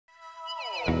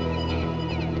So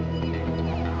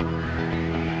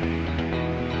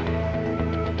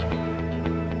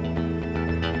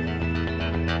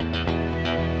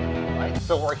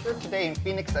we're here today in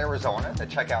Phoenix, Arizona to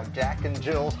check out Jack and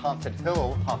Jill's Haunted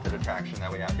Hill haunted attraction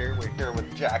that we have here. We're here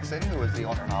with Jackson, who is the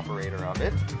owner and operator of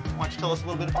it. Why don't you tell us a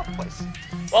little bit about the place?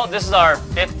 Well, this is our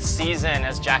 5th season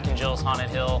as Jack and Jill's Haunted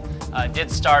Hill.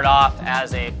 Did start off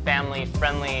as a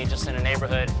family-friendly, just in a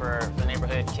neighborhood for the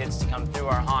neighborhood kids to come through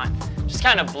our haunt. Just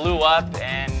kind of blew up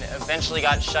and eventually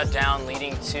got shut down,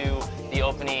 leading to the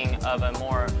opening of a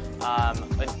more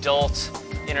adult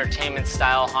entertainment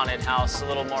style haunted house, a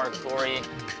little more gory,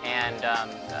 and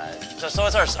so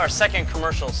it's our second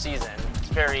commercial season. It's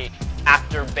very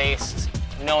actor based,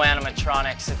 no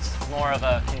animatronics. It's more of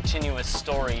a continuous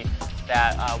story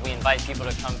that we invite people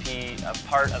to come be a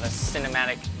part of a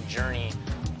cinematic journey,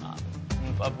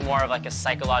 more of like a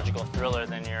psychological thriller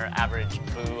than your average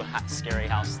boo scary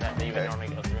house that you would normally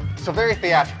go through. So very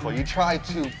theatrical. You try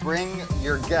to bring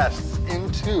your guests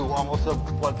into almost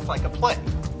what's like a play.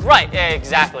 Right, yeah,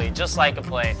 exactly, just like a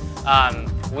play.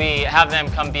 We have them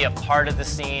come be a part of the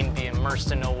scene, be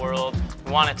immersed in a world.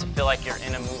 We want it to feel like you're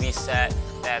in a movie set,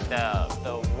 that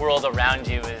the world around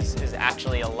you is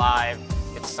actually alive.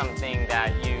 It's something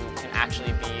that you can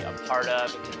actually be a part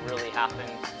of, it can really happen,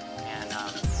 and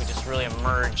we just really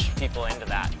immerse people into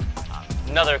that.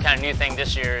 Another kind of new thing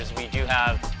this year is we do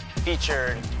have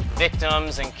featured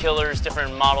victims and killers,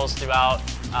 different models throughout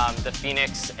the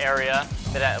Phoenix area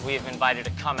that we've invited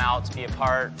to come out to be a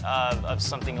part of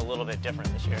something a little bit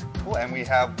different this year. Cool, and we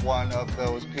have one of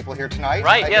those people here tonight.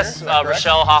 Right, yes,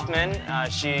 Rochelle Hoffman.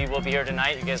 She will be here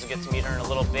tonight. You guys will get to meet her in a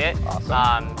little bit.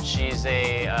 Awesome.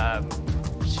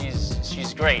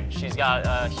 She's great. She's got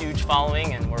a huge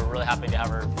following, and we're really happy to have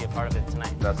her be a part of it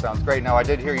tonight. That sounds great. Now, I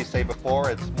did hear you say before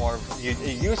it's more.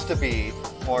 It used to be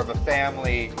more of a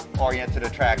family-oriented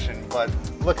attraction, but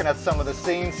looking at some of the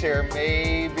scenes here,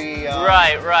 maybe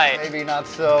right. maybe not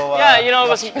so. Yeah, you know, it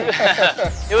was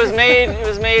it was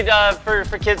made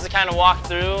for kids to kind of walk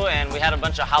through, and we had a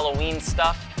bunch of Halloween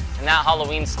stuff, and that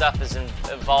Halloween stuff has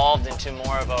evolved into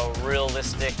more of a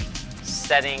realistic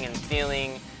setting and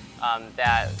feeling.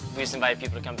 That we just invite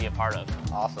people to come be a part of.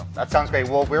 Awesome. That sounds great.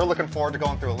 Well, we're looking forward to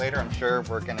going through it later. I'm sure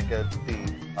we're going to get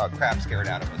the crap scared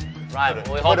out of us. Right.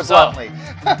 We hope so.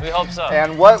 We hope so.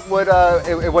 And what would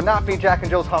it would not be Jack and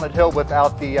Jill's Haunted Hill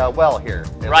without the well here.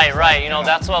 Right. You know,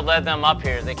 that's what led them up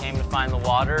here. They came to find the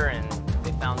water, and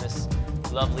they found this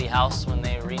lovely house when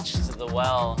they reached to the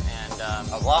well,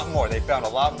 and a lot more. They found a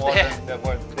lot more than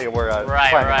what they were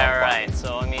Right.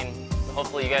 So I mean,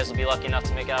 hopefully you guys will be lucky enough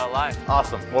to make it out alive.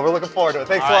 Awesome. Well, we're looking forward to it.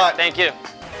 Thanks a lot. Thank you.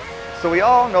 So we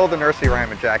all know the nursery rhyme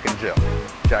of Jack and Jill.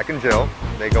 Jack and Jill,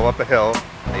 they go up a hill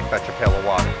and they fetch a pail of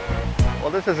water.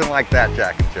 Well, this isn't like that,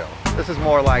 Jack and Jill. This is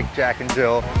more like Jack and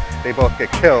Jill, they both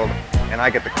get killed and I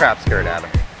get the crap scared out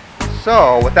of me.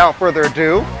 So without further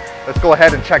ado, let's go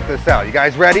ahead and check this out. You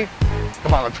guys ready?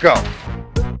 Come on, let's go.